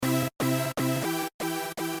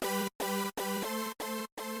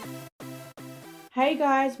Hey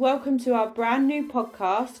guys, welcome to our brand new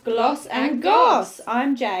podcast, Gloss and Goss. Goss.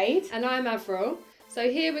 I'm Jade. And I'm Avril. So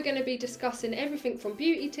here we're going to be discussing everything from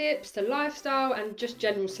beauty tips to lifestyle and just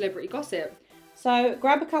general celebrity gossip. So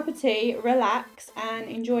grab a cup of tea, relax, and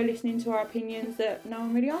enjoy listening to our opinions that no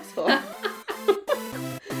one really asked for.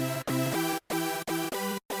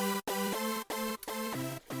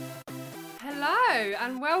 Hello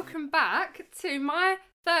and welcome back to my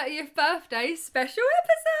 30th birthday special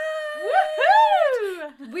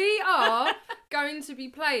episode! Woohoo! We are going to be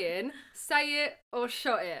playing Say It or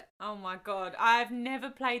Shot It. Oh my god, I've never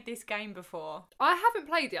played this game before. I haven't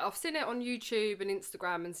played it. I've seen it on YouTube and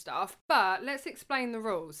Instagram and stuff, but let's explain the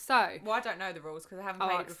rules. So, Well, I don't know the rules because I haven't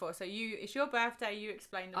played it before. So it's your birthday, you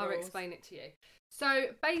explain the I'll rules. explain it to you. So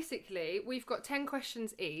basically, we've got 10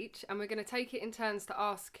 questions each, and we're going to take it in turns to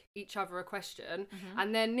ask each other a question,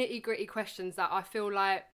 and they're nitty-gritty questions that I feel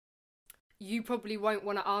like you probably won't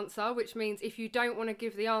want to answer, which means if you don't want to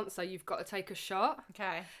give the answer, you've got to take a shot.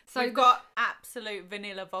 Okay. So We've got absolute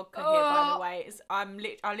vanilla vodka here, by the way.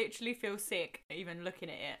 I literally feel sick even looking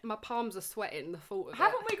at it. My palms are sweating, the thought of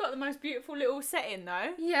Haven't we got the most beautiful little setting though?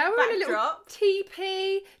 Yeah, we're in a little Backdrop.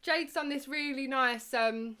 teepee. Jade's done this really nice, what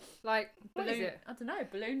is Balloon, it? I don't know,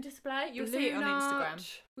 balloon display. You'll see it on Balloon Instagram.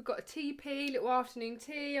 arch. We've got a teepee, little afternoon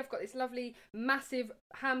tea. I've got this lovely, massive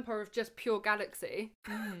hamper of just pure galaxy.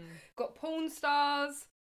 Got porn stars.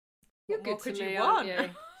 You're What more good to could me, you aren't want? you?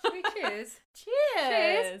 Should we cheers?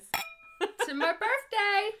 Cheers. To my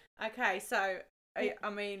birthday. Okay, so are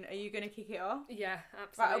you going to kick it off? Yeah, Right,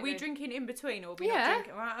 absolutely. are we drinking in between or are we Yeah. not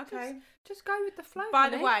drinking? Right, okay. Just go with the flow. By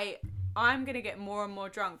the honey. way, I'm going to get more and more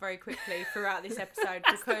drunk very quickly throughout this episode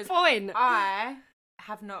That's because the point. I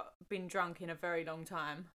have not been drunk in a very long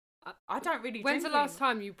time. I don't really When's drink the last in-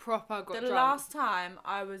 time you proper got The drunk? last time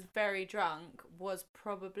I was very drunk was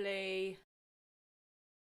probably...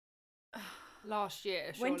 Last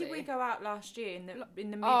year, When did surely. we go out last year in the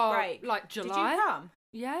Oh, mid-break? like Did July? you come?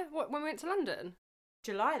 Yeah, when we went to London?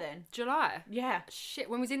 July then? July. Yeah. Shit,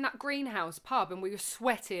 when we was in that greenhouse pub and we were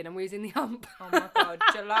sweating and we was in the ump. Oh my god.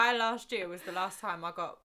 July last year was the last time I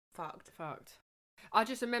got fucked. I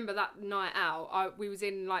just remember that night out, we was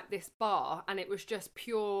in like this bar and it was just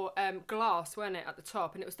pure glass, weren't it, at the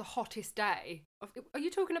top, and it was the hottest day. Are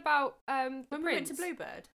you talking about When we went to Prince?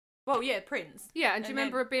 Bluebird? Well, yeah, Prince. Yeah, and do you And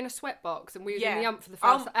remember it being a sweatbox and we was Yeah. in the ump for the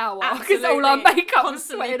first hour because Absolutely. all our makeup was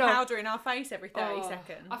Constantly sweating off. powdering our face every 30 Oh,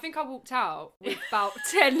 seconds. I think I walked out with about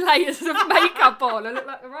 10 layers of makeup on. I look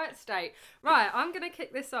like the right state. Right, I'm going to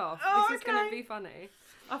kick this off. Oh, This is going to okay. be funny.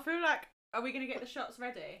 I feel like, are we going to get the shots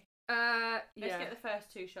ready? Yeah. Let's get the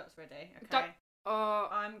first two shots ready. Okay. Don't-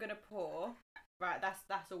 I'm going to pour. Right,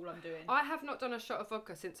 that's all I'm doing. I have not done a shot of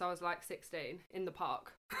vodka since I was like 16 in the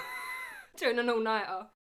park. Doing an all-nighter.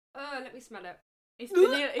 Let me smell it. It's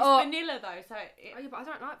vanilla, vanilla though, so... Oh, yeah, but I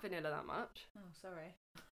don't like vanilla that much. Oh, sorry.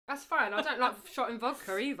 That's fine. I don't like shotting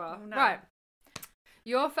vodka either. Oh, no. Right.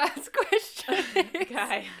 Your first question is...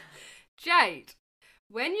 Okay. Jade,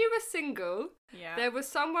 when you were single, Yeah. there was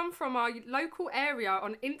someone from our local area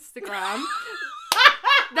on Instagram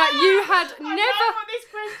that you had never... what this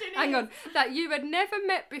question is. Hang on. That you had never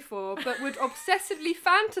met before, but would obsessively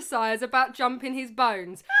fantasize about jumping his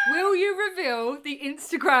bones. Will you reveal the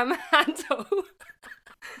Instagram handle?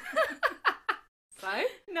 So?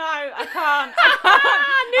 No, I can't.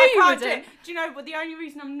 I knew you can't do wouldn't. it. Do you know what? The only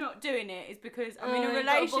reason I'm not doing it is because I'm in a you've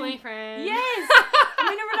got relationship. boyfriend. Yes,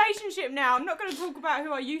 I'm in a relationship now. I'm not going to talk about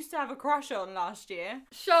who I used to have a crush on last year.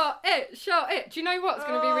 Shot it. Do you know what's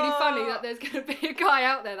going to be really funny? Oh. That there's going to be a guy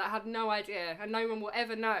out there that had no idea and no one will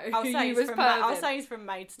ever know I'll who say you he's was from. perving. I'll say he's from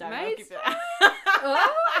Maidstone. I'll give you that.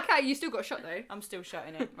 Oh, okay, you still got a shot though. I'm still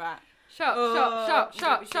shotting it. Right. Shot. Oh,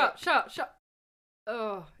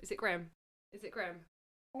 Oh, is it Graham? Is it Graham?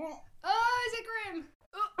 Oh. Oh, is it Graham?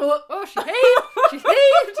 Oh, she heaved. She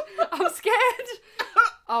heaved. I'm scared.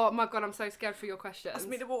 Oh my god, I'm so scared for your questions. Pass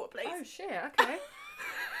me the water, please. Oh shit. Okay.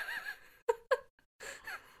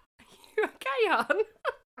 You okay, hon?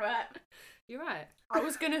 Right. You're right. I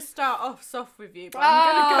was going to start off soft with you, but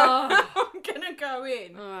Oh. I'm going to go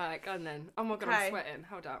in. All right, go on then. Oh my god, Okay. I'm sweating.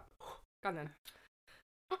 Hold up. Go on then.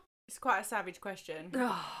 It's quite a savage question.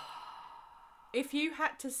 If you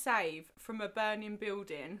had to save from a burning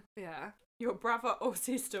building, Yeah. your brother or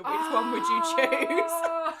sister, which one would you choose?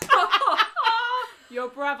 Oh. Your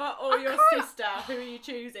brother or your can't- sister, who are you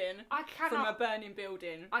choosing I from a cannot. burning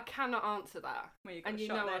building? I cannot answer that. Well, you got And a you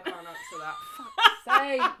shot know I there. can't answer that. Fuck's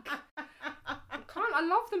sake. can't. I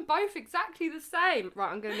love them both exactly the same.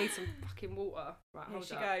 Right, I'm going to need some fucking water. Right, Here hold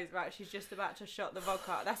she up. goes. Right, she's just about to shot the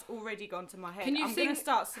vodka. That's already gone to my head. Can you I'm sing- going to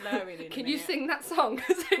start slurring in a Can minute. you sing that song?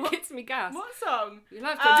 Because it gets me gas. What song? You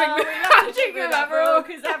love to drink with we love to drink with Avril. Avril,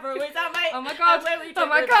 because Avril is our mate. Oh my God. And when we Oh drink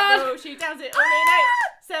my with God. Avril, she does it all in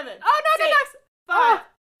 8, 7, Oh, no, 6, 5,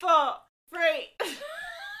 Oh. 4, 3.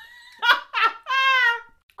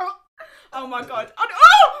 Oh my God. Oh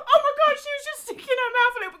my God, she was just sticking her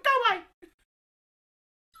mouth a little bit. Go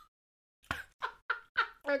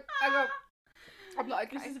away. Hang on. I'm not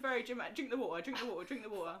okay. This is very dramatic. Drink the water, drink the water, drink the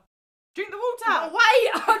water. Drink the water. Oh,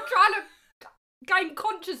 wait, I'm trying to gain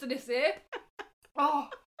consciousness here. Oh.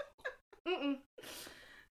 Mm-mm.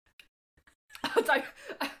 I don't.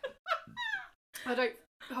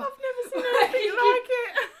 I've never Oh. seen anything like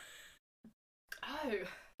it. Oh,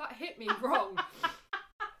 that hit me wrong.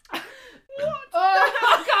 What? Oh,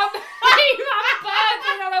 I can't believe I'm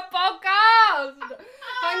burping on a podcast.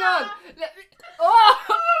 Hang on. Let me. Oh.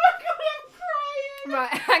 Oh my God, I'm crying.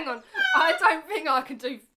 Right, hang on. I don't think I can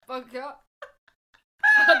do vodka.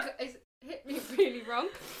 It's hit me really wrong.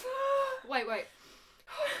 Wait.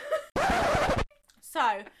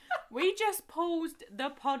 So, we just paused the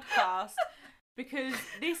podcast because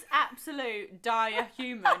this absolute dire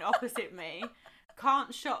human opposite me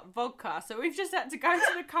can't shot vodka. So we've just had to go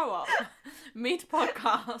to the co-op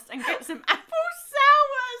mid-podcast and get some apple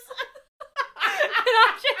sours. Can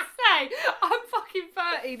I just say, I'm fucking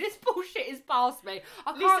 30. This bullshit is past me.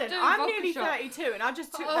 I can't Listen, do a I'm vodka nearly shot. 32 and I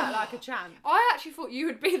just took that like a champ. I actually thought you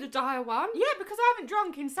would be the dire one. Yeah, because I haven't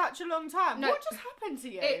drunk in such a long time. No, what just happened to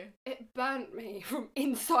you? It burnt me from I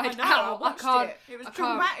inside know, out. I watched can't. it. It was I can't.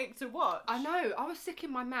 traumatic to watch. I know. I was sick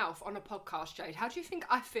in my mouth on a podcast, Jade. How do you think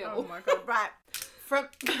I feel? Oh my God, right. From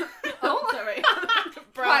Oh, sorry.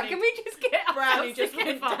 right, can we just get Brownie ourselves just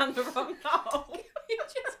went together? down the wrong hole. Can we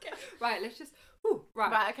just get right? Let's just. Ooh, right.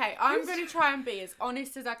 Right, okay. I'm going to try and be as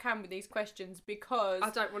honest as I can with these questions because I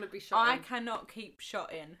don't want to be shot. I cannot keep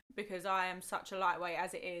shotting because I am such a lightweight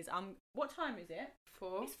as it is. What time is it?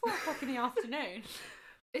 4. It's 4 o'clock in the afternoon.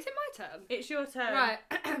 Is it my turn? It's your turn. Right.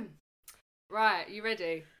 Right, you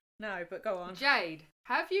ready? No, but go on. Jade,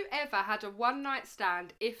 have you ever had a one night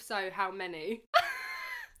stand? If so, how many?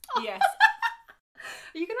 Yes.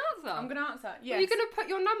 Are you going to answer? I'm going to answer. Yes. Are you going to put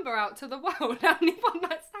your number out to the world? How many one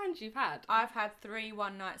night stands you've had? I've had 3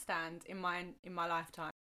 one-night stands in my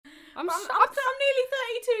lifetime. I'm I'm nearly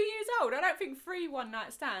 32 years old. I don't think 3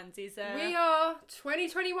 one-night stands is... We are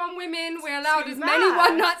 2021 women. We're allowed Too as many bad.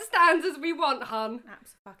 one night stands as we want, hun.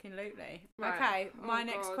 Absolutely. Right. Okay, my Oh,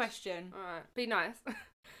 next God. question. Alright, be nice.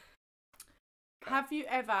 Have you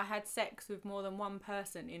ever had sex with more than one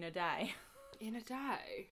person in a day? In a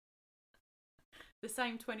day? The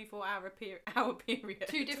same 24-hour hour period.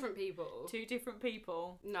 2 different people? 2 different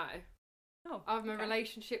people. No. Oh, I'm a okay.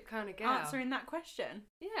 relationship kind of girl. Answering that question.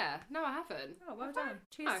 Yeah, no, I haven't. Oh, well Have done.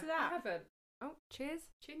 I? Cheers No, to that. I haven't. Oh, cheers.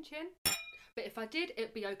 Chin chin. But if I did,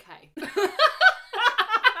 it'd be okay.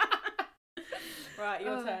 Right,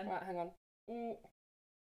 your turn. Right, hang on.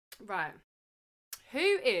 Right.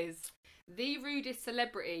 Who is the rudest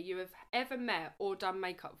celebrity you have ever met or done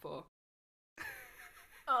makeup for?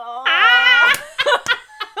 Oh.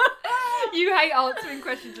 You hate answering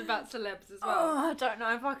questions about celebs as well. Oh, I don't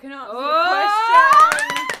know if I can answer Oh. the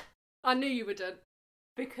question. I knew you wouldn't.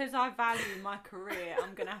 Because I value my career,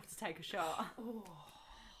 I'm going to have to take a shot. Oh.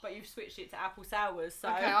 But you've switched it to apple sours, so...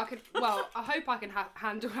 Okay, I could. Well, I hope I can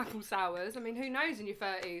handle apple sours. I mean, who knows in your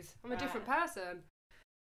 30s? I'm a different person.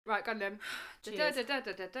 Right, go on then. Cheers.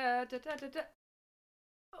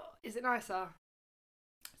 Oh, is it nicer?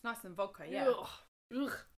 It's nicer than vodka, yeah.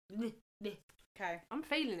 Ugh. Okay. I'm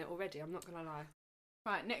feeling it already. I'm not gonna lie.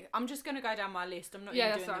 Right, next, I'm just going to go down my list. I'm not Yeah,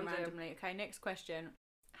 even that's doing what them I'm doing. randomly. Okay, next question.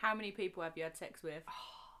 How many people have you had sex with?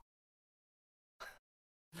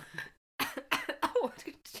 Oh,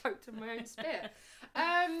 I choked on my own spit.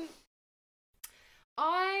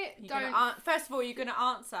 I First of all, are you going to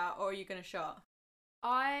answer or are you going to shot?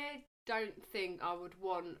 I don't think I would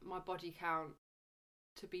want my body count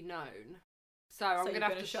to be known. So I'm you're gonna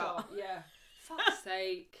have gonna to shot? shot. Yeah. Fuck's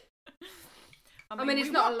sake. I mean, it's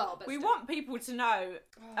we not want- a lot, but we still. want people to know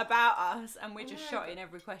about us, and we're just I know, shotting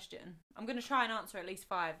every question. I'm going to try and answer at least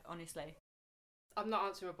 5, honestly. I'm not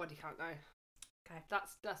answering my body count though. Okay.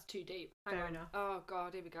 That's too deep. Hang Fair on. enough. Oh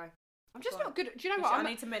god, here we go. I'm just Go on. not good. Do you know I what?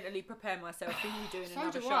 need to mentally prepare myself for you doing So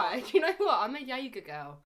another do shot. I. Do you know what? I'm a Jaeger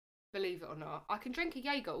girl. Believe it or not, I can drink a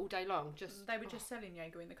Jaeger all day long. Just They were just selling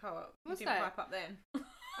Jaeger in the co-op. Was You didn't they? pipe up then.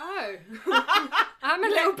 Oh, I'm a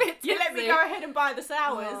little bit. You let me tipsy. go ahead and buy the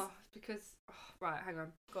sours. Oh, because right, hang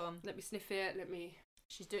on. Go on. Let me sniff it. Let me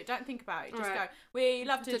She's doing. Don't think about it. Just Right. go. We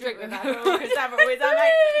love to To drink drink with with alcohol because I'm with our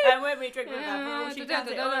mate. And when we drink with Yeah, alcohol, she da, does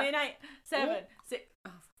da, it da, all da. in 8, 7, 6. Oh,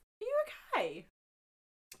 are you okay?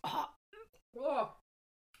 Oh,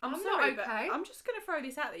 I'm I'm sorry, not but okay. I'm just gonna throw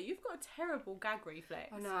this out there. You've got a terrible gag reflex.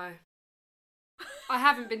 I know. I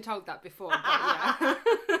haven't been told that before, but yeah.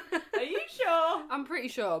 Are you sure? I'm pretty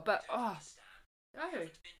sure, but Oh.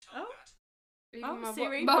 even Oh, my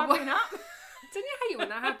Siri my popping up. Don't you hate when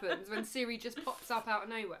that happens? When Siri just pops up out of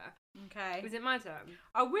nowhere? Okay. Is it my turn?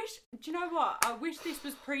 I wish. Do you know what? I wish this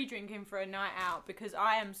was pre-drinking for a night out because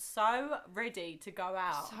I am so ready to go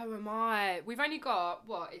out. So am I. We've only got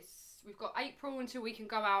we've got April until we can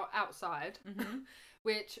go outside. Mm-hmm.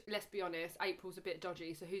 Which, let's be honest, April's a bit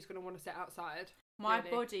dodgy. So who's going to want to sit outside? My Really?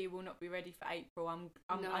 body will not be ready for April. I'm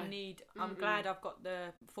No. glad I've got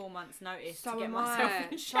the 4 months notice So to get am myself I.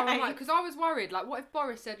 in So am I. shape. Because I was worried. Like, what if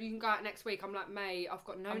Boris said you can go out next week? I'm like, mate, I've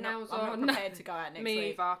got no nails on. I'm not prepared to go out next Me week.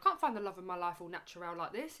 either. I can't find the love of my life all natural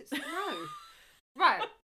like this. It's no. Right.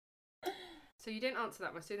 So you didn't answer that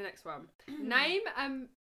one. Let's do the next one. Name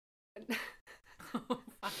Oh,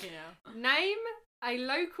 fucking hell. name a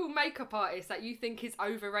local makeup artist that you think is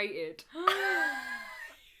overrated.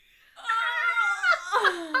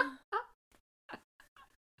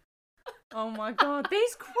 Oh my god,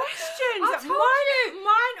 these questions! I told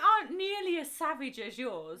Mine aren't nearly as savage as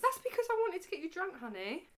yours. That's because I wanted to get you drunk,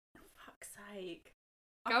 honey. Fuck's sake.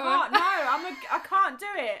 Go I on. can't, no, I can't do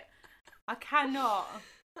it. I cannot.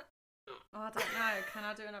 Oh, I don't know. Can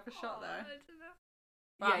I do another shot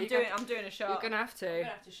though? Right, Yeah, I'm doing a shot. You're gonna have I'm to. gonna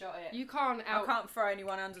have to shot it. You can't I can't throw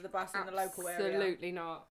anyone under the bus in the local area. Absolutely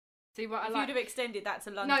not. See what I If like? you'd have extended that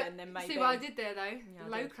to London, then maybe. See what I did there though? I did.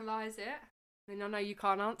 Localise it. Then I know you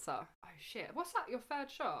can't answer. Oh shit! What's that? Your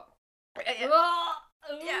third shot? Yeah.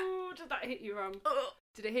 Ooh, did that hit you wrong?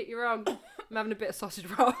 Did it hit you wrong? I'm having a bit of sausage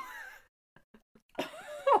roll.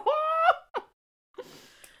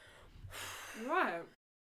 Right.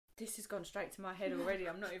 This has gone straight to my head already.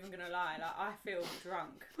 I'm not even gonna lie. Like I feel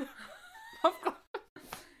drunk. I've got.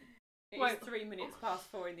 It's Wait. 3 minutes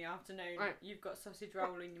past 4 in the afternoon. Right. You've got sausage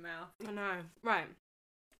roll in your mouth. I know. Right.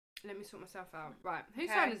 Let me sort myself out. Right. Whose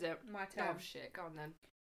Okay. turn is it? My turn. Oh shit! Go on then.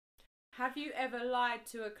 Have you ever lied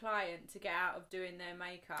to a client to get out of doing their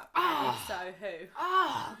makeup? Oh. And if so, who?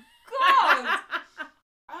 Oh God!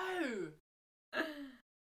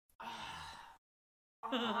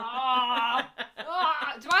 Oh.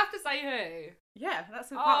 Do I have to say who? Yeah,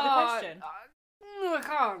 that's a part of the question. I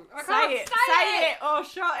can't. I Say can't it. say Say it or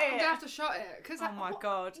shot I'm it. gonna have to shut it because Oh my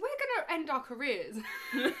god. we're gonna end our careers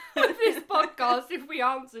with this podcast if we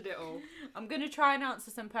answered it all. I'm going to try and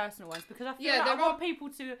answer some personal ones because I feel Yeah, like I there want are- people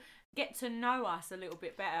to get to know us a little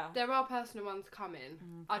bit better. There are personal ones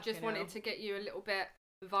coming. I just fucking wanted hell. to get you a little bit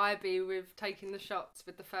vibey with taking the shots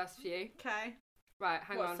with the first few. Okay. Right,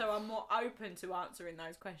 hang on. So I'm more open to answering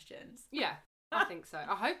those questions. Yeah, I think so.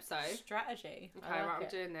 I hope so. Strategy. Okay, I like right, I'm it.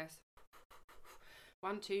 doing this.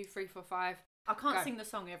 1, 2, 3, 4, 5. I can't Go. sing the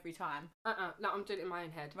song every time. No, I'm doing it in my own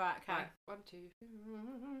head. Right, okay. Right. 1, 2,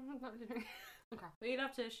 3. Okay. We'd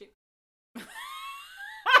love to shoot. Your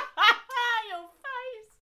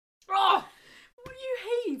face. Oh! You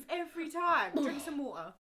heave every time. Drink some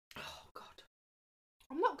water. Oh God,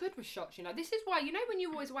 I'm not good with shots. You know, this is why when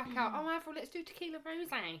you always whack out. Oh, Avril, let's do tequila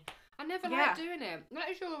rosé. I never Yeah. like doing it. That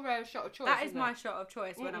is your shot of choice. That is isn't my it? shot of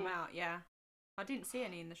choice when I'm Mm-mm. out, yeah. I didn't see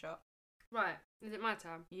any in the shot. Right. Is it my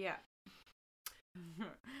turn? Yeah.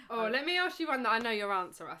 Oh, let me ask you one that I know your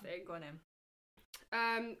answer. I think. Go on in.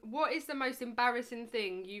 What is the most embarrassing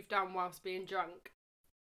thing you've done whilst being drunk?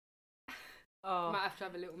 Oh, Might have to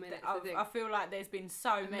have a little minute to I think. feel like there's been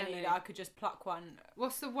so many Many. that I could just pluck one.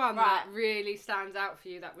 What's the one Right. that really stands out for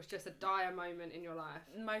you that was just a dire moment in your life?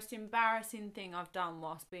 Most embarrassing thing I've done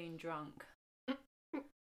whilst being drunk.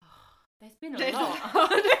 There's been a There's lot. a lot.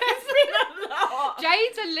 There's been a lot.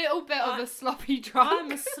 Jade's a little bit of a sloppy drunk.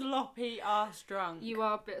 I'm a sloppy ass drunk. You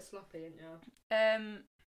are a bit sloppy, aren't you?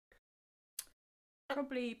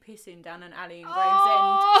 Probably pissing down an alley in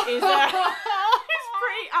Oh! Gravesend is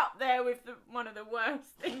pretty up there with one of the worst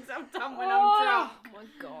things I've done when I'm drunk. Oh my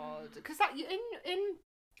God. Because in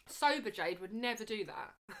sober Jade would never do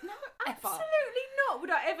that. No, Ever. absolutely not. Would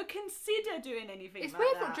I ever consider doing anything It's like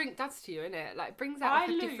weird that? what drink does to you, isn't it? Like, it brings out I like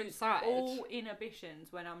a lose different side. all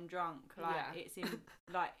inhibitions when I'm drunk. Like Yeah. it's in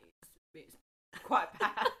like it's quite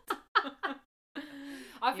bad.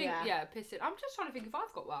 I think, Yeah. pissing. I'm just trying to think if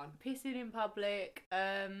I've got one. Pissing in public.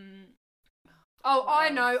 Oh, What I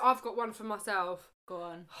know. else? I've got one for myself. Go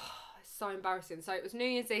on. It's so embarrassing. So it was New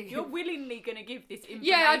Year's Eve. You're willingly gonna give this information.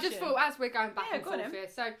 Yeah, I just thought as we're going back Yeah, and go on forth then. here.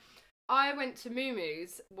 So I went to Moo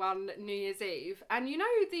Moo's one New Year's Eve, and you know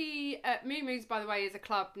the Moo Moo's, by the way, is a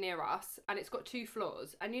club near us, and it's got 2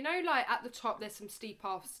 floors, and you know, like at the top there's some steep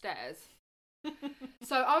ass stairs.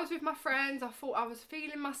 So I was with my friends. I thought I was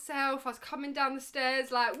feeling myself. I was coming down the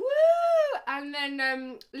stairs like woo, and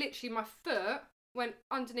then literally my foot went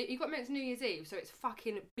underneath. You got me, it's New Year's Eve, so it's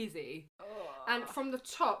fucking busy. And from the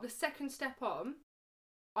top, the second step on,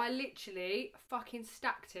 I literally fucking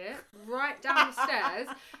stacked it right down the stairs.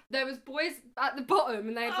 There was boys at the bottom,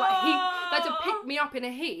 and they had they had to pick me up in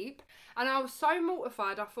a heap. And I was so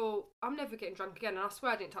mortified. I thought, I'm never getting drunk again. And I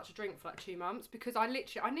swear I didn't touch a drink for like 2 months because I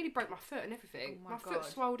nearly broke my foot and everything. Oh my foot God.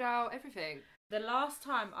 swelled out, everything. The last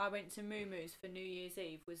time I went to Moo Moo's for New Year's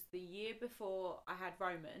Eve was the year before I had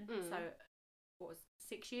Roman. So, what was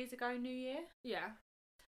 6 years ago, New Year? Yeah.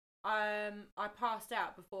 I passed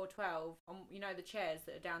out before 12 on, you know, the chairs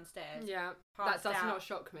that are downstairs. Yeah. Passed That does out not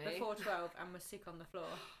shock me. before 12 and was sick on the floor.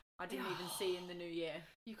 I didn't even see in the new year.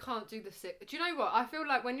 You can't do the sick. Do you know what? I feel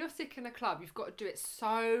like when you're sick in a club, you've got to do it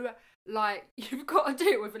so, like, you've got to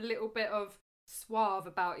do it with a little bit of suave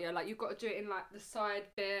about you. Like, you've got to do it in, like, the side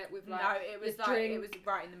bit with, like, no, it was the like, drink. it was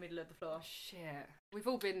right in the middle of the floor. Shit. We've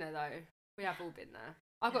all been there, though. We have all been there.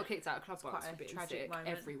 I got kicked out of club once quite for a being tragic sick moment.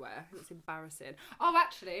 everywhere. It was embarrassing. Oh,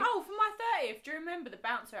 actually. Oh, for my 30th, do you remember the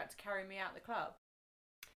bouncer had to carry me out the club?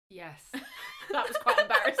 Yes. That was quite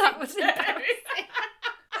embarrassing. That was embarrassing.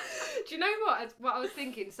 Do you know what I was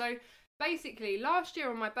thinking? So basically, last year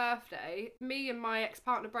on my birthday, me and my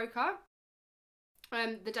ex-partner broke up.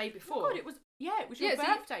 The day before. Oh God, it was your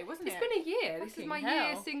birthday, wasn't it? It's been a year. This is Fucking my hell.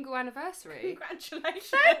 year single anniversary.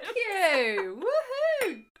 Congratulations. Thank you.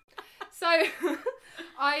 Woohoo! So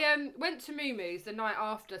I went to Moo Moo's the night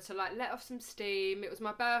after to like let off some steam. It was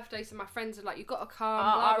my birthday, so my friends were like, "You got to come."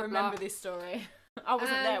 Blah, I blah, remember blah. this story. I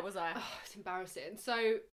wasn't there, was I? Oh, it's embarrassing.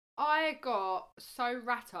 So I got so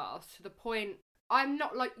rat-ass to the point. I'm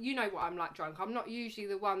not like, you know what I'm like drunk. I'm not usually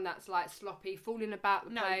the one that's like sloppy, falling about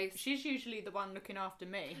the place. She's usually the one looking after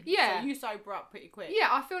me. Yeah. So you sober up pretty quick. Yeah,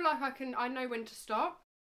 I feel like I know when to stop.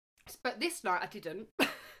 But this night I didn't.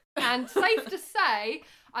 And safe to say,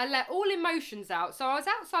 I let all emotions out. So I was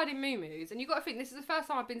outside in Moo Moo's, and you got to think, this is the first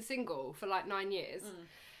time I've been single for like 9 years.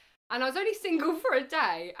 And I was only single for a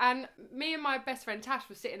day, and me and my best friend Tash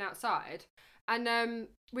was sitting outside, and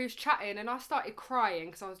we was chatting, and I started crying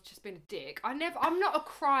because I was just being a dick. I'm not a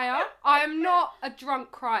crier. I am not a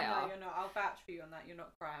drunk crier. No, you're not. I'll vouch for you on that. You're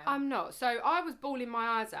not crying. I'm not. So I was bawling my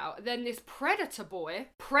eyes out. Then this predator,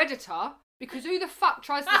 because who the hell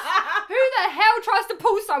tries to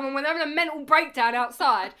pull someone when they're having a mental breakdown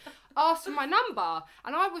outside, asked for my number,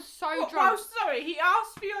 and I was so drunk. Well, sorry, he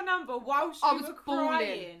asked for your number whilst you were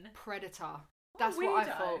crying. Predator. That's what I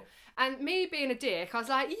weirdo. thought. And me being a dick, I was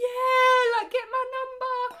like, yeah, like, get my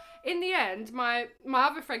number. In the end, my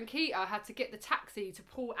other friend Keita had to get the taxi to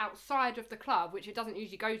pull outside of the club, which it doesn't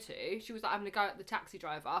usually go to. She was like having to go at the taxi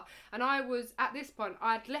driver. And I was, at this point,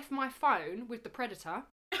 I'd left my phone with the predator.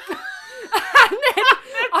 And then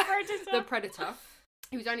the predator.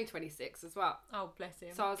 He was only 26 as well. Oh, bless him.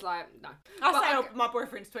 So I was like, no. I say my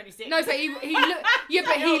boyfriend's 26. No, but he looked. Yeah,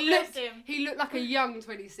 but Bless him. he looked like a young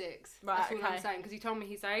 26. Right, That's all okay. I'm saying, because he told me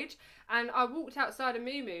his age. And I walked outside of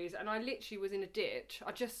Moo Moo's, and I literally was in a ditch.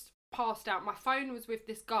 I just passed out. My phone was with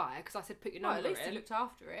this guy because I said, put your Well, number at least in. he looked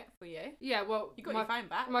after it for you. Yeah, well, You got your phone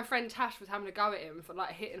back. My friend Tash was having a go at him for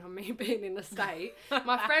like hitting on me being in the state.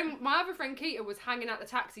 my other friend Keita was hanging out the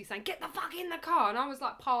taxi saying, "Get the fuck in the car," and I was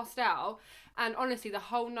like passed out. And honestly, the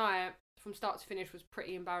whole night from start to finish was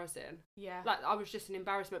pretty embarrassing. Yeah. Like, I was just an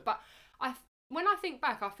embarrassment. But when I think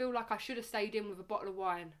back, I feel like I should have stayed in with a bottle of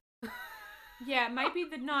wine. Yeah, maybe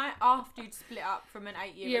the night after you'd split up from an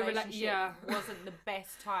 8-year relationship wasn't the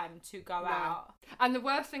best time to go out. And the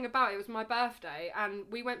worst thing about it was my birthday, and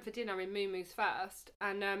we went for dinner in Moo Moo's first,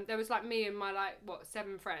 and there was like me and my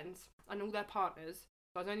 7 friends and all their partners.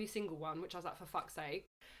 So I was the only single one, which I was like, for fuck's sake.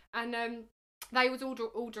 And they was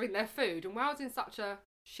ordering their food, and when I was in such a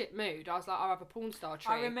shit mood, I was like, I'll have a porn star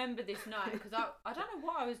treat. I remember this night because I don't know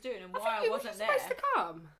what I was doing and why I I think you wasn't were there. supposed to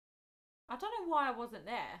come. I don't know why I wasn't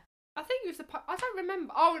there. I think you were supposed. I don't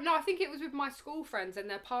remember. Oh no, I think it was with my school friends and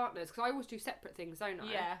their partners, because I always do separate things, don't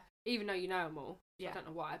I? Yeah. Even though you know them all. So Yeah. I don't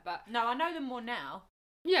know why, but No, I know them more now.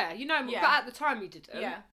 yeah, you know them all. Yeah. But at the time you didn't.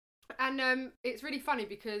 Yeah. And it's really funny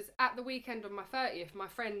because at the weekend on my 30th, my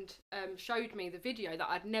friend showed me the video that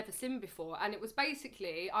I'd never seen before, and it was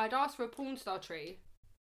basically I'd asked for a porn star tree.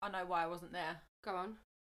 I know why I wasn't there. Go on.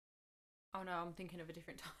 Oh no, I'm thinking of a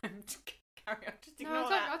different time. Carry on, just No, ignore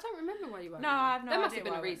that. I don't remember why you weren't. No, I have no There must idea have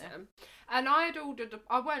been why a I went reason. And I had ordered.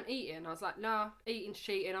 I weren't eating. I was like, nah, eating's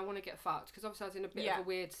cheating. I want to get fucked because obviously I was in a bit of a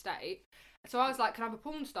weird state. So I was like, can I have a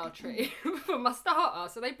porn star treat for my starter?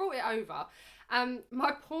 So they brought it over. And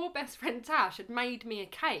my poor best friend Tash had made me a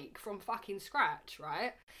cake from fucking scratch,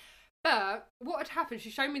 right? But what had happened, she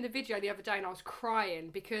showed me the video the other day and I was crying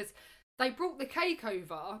because they brought the cake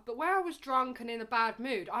over, but where I was drunk and in a bad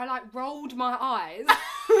mood, I like rolled my eyes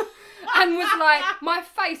and was like, my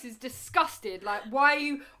face is disgusted. Like, why are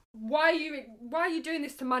you doing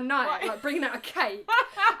this to my night? Like bringing out a cake.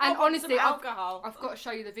 And honestly, I've got to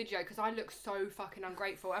show you the video because I look so fucking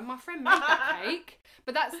ungrateful. And my friend made that cake,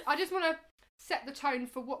 but I just want to set the tone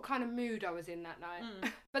for what kind of mood I was in that night.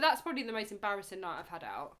 But that's probably the most embarrassing night I've had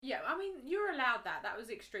out. Yeah, I mean, you're allowed that. That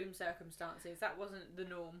was extreme circumstances. That wasn't the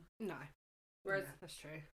norm. No. Whereas that's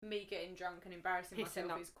true. Me getting drunk and embarrassing Pissing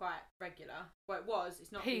myself up. is quite regular. Well, it was.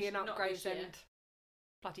 It's not. Peeing up not this Gravesend. year.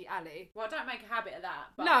 Bloody alley. Well, I don't make a habit of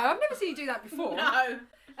that. But... No, I've never seen you do that before. No.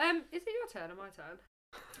 Is it your turn or my turn?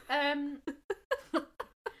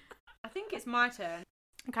 I think it's my turn.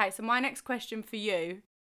 Okay, so my next question for you,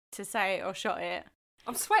 to say it or shot it.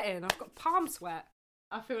 I'm sweating. I've got palm sweat.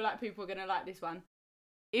 I feel like people are going to like this one.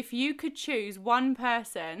 If you could choose one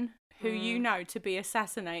person who you know to be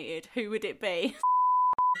assassinated, who would it be?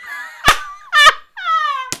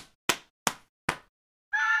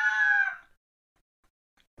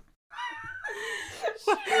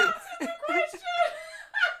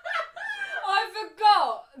 I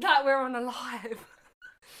forgot that we're on a live.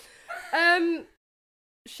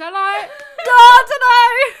 Shall I? I don't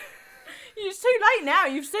know. It's too late now.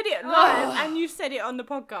 You've said it live and you've said it on the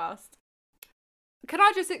podcast. Can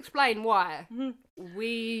I just explain why?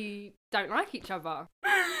 We don't like each other.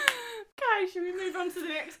 Okay, should we move on to the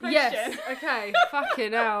next question? Yes, okay.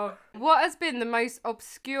 Fucking hell. What has been the most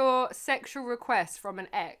obscure sexual request from an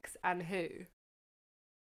ex and who?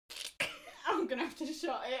 I'm going to have to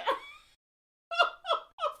shot it.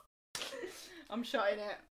 I'm shotting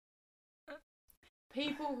it.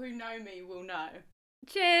 People who know me will know.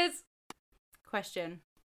 Cheers. Question.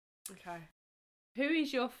 Okay. Who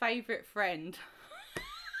is your favourite friend?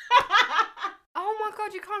 Oh my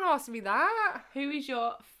god, you can't ask me that. Who is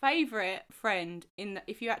your favourite friend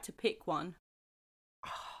if you had to pick one?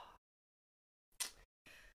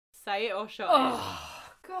 Say it or shot it. Oh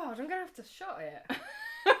god, I'm gonna have to shot it.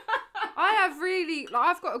 I have really,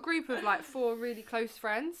 I've got a group of 4 really close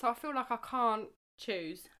friends, so I feel like I can't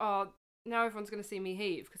choose. Oh, now everyone's gonna see me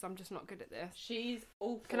heave because I'm just not good at this. She's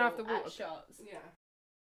awful. Can I have the water? At shots? Yeah.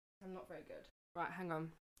 I'm not very good. Right, hang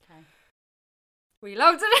on. Okay. We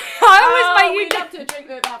love to. I always make you. We love to drink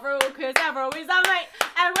with Avril because Avril is our mate,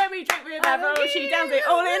 and when we drink with Avril, she downs it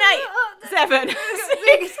all in 8, 7,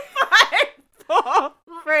 6, 5, 4,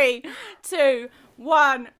 3, 2,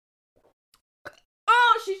 1.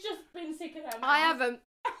 Oh, she's just been sick of her mouth. I haven't.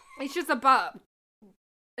 It's just a but.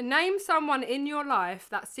 Name someone in your life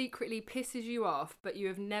that secretly pisses you off, but you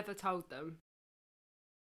have never told them.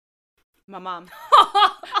 My mum.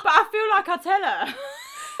 But I feel like I tell her.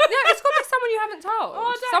 No, it's got to be someone you haven't told. Oh,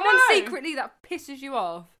 I don't someone know. secretly that pisses you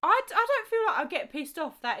off. I don't feel like I get pissed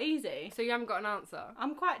off that easy. So you haven't got an answer.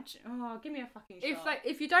 I'm quite. Oh, give me a fucking shot.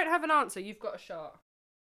 If you don't have an answer, you've got a shot.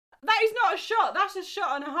 That is not a shot. That's a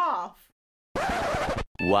shot and a half.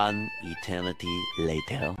 One eternity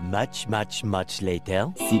later. Much, much, much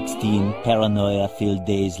later. 16 paranoia-filled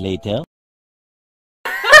days later.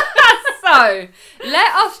 So,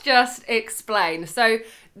 let us just explain. So,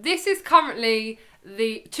 this is currently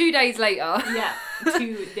the 2 days later. Yeah,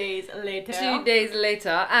 2 days later. 2 days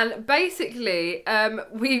later. And basically,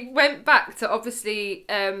 we went back to obviously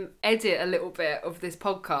edit a little bit of this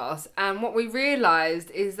podcast. And what we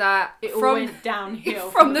realised is that it all went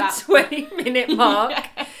downhill. From the 20-minute mark,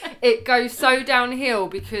 it goes so downhill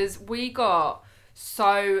because we got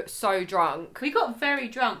so drunk. We got very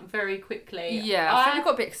drunk very quickly. Yeah, I think we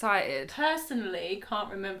got a bit excited. Personally,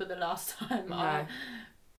 can't remember the last time No. I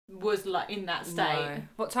was in that state. No.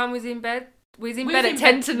 What time was he in bed? We was in bed at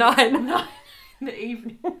 10 to 9. 9 in the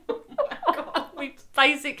evening. Oh my god. We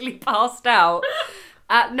basically passed out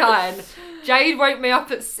at 9. Jade woke me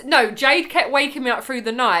up Jade kept waking me up through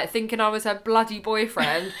the night thinking I was her bloody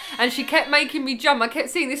boyfriend and she kept making me jump. I kept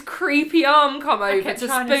seeing this creepy arm come over to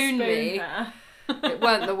spoon me. Her. It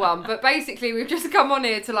weren't the one, but basically we've just come on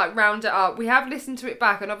here to round it up. We have listened to it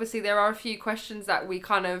back and obviously there are a few questions that we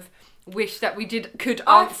kind of wish that we could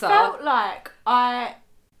answer. I felt like I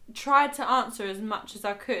tried to answer as much as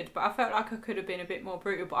I could, but I felt like I could have been a bit more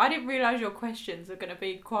brutal. But I didn't realise your questions were going to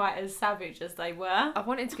be quite as savage as they were. I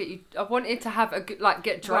wanted to have a good,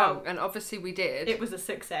 get drunk, and obviously we did. It was a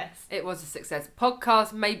success. It was a success.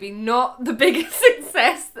 Podcast maybe not the biggest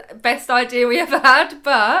success, best idea we ever had,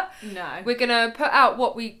 but no, we're gonna put out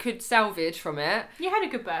what we could salvage from it. You had a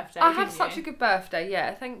good birthday. I had such a good birthday.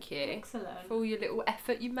 Yeah, thank you. Excellent. For all your little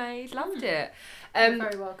effort you made. Loved it. You're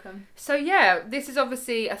very welcome. So yeah, this is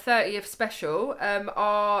obviously a 30th special.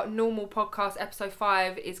 Our normal podcast, episode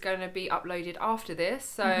 5, is going to be uploaded after this.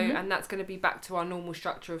 So and that's going to be back to our normal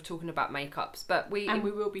structure of talking about makeups. But we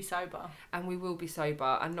will be sober. And we will be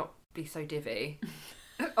sober and not be so divvy.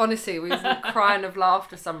 Honestly, we was crying of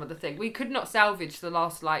laughter some of the things. We could not salvage the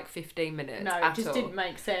last 15 minutes. No, it just didn't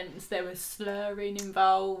make sense. There was slurring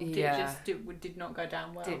involved. Yeah. It just did not go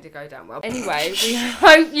down well. Didn't go down well. Anyway, we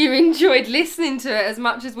hope you enjoyed listening to it as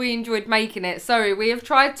much as we enjoyed making it. Sorry, we have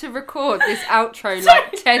tried to record this outro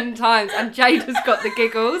 10 times and Jade has got the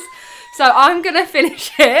giggles. So I'm going to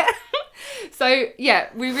finish it. So, yeah,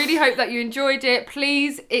 we really hope that you enjoyed it.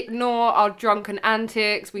 Please ignore our drunken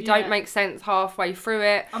antics. We don't make sense halfway through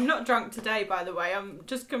it. I'm not drunk today, by the way. I'm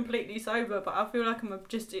just completely sober, but I feel like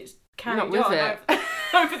it's carried not with on it.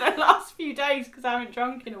 over the last few days because I haven't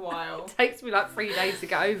drunk in a while. It takes me 3 days to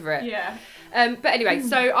get over it. Yeah. But anyway,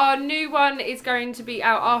 so our new one is going to be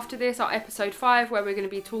out after this, our episode 5, where we're going to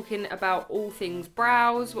be talking about all things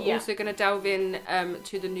brows. We're also going to delve in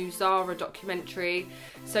to the new Zara documentary.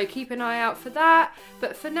 So keep an eye out for that.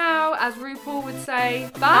 But for now, as RuPaul would say,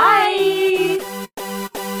 bye!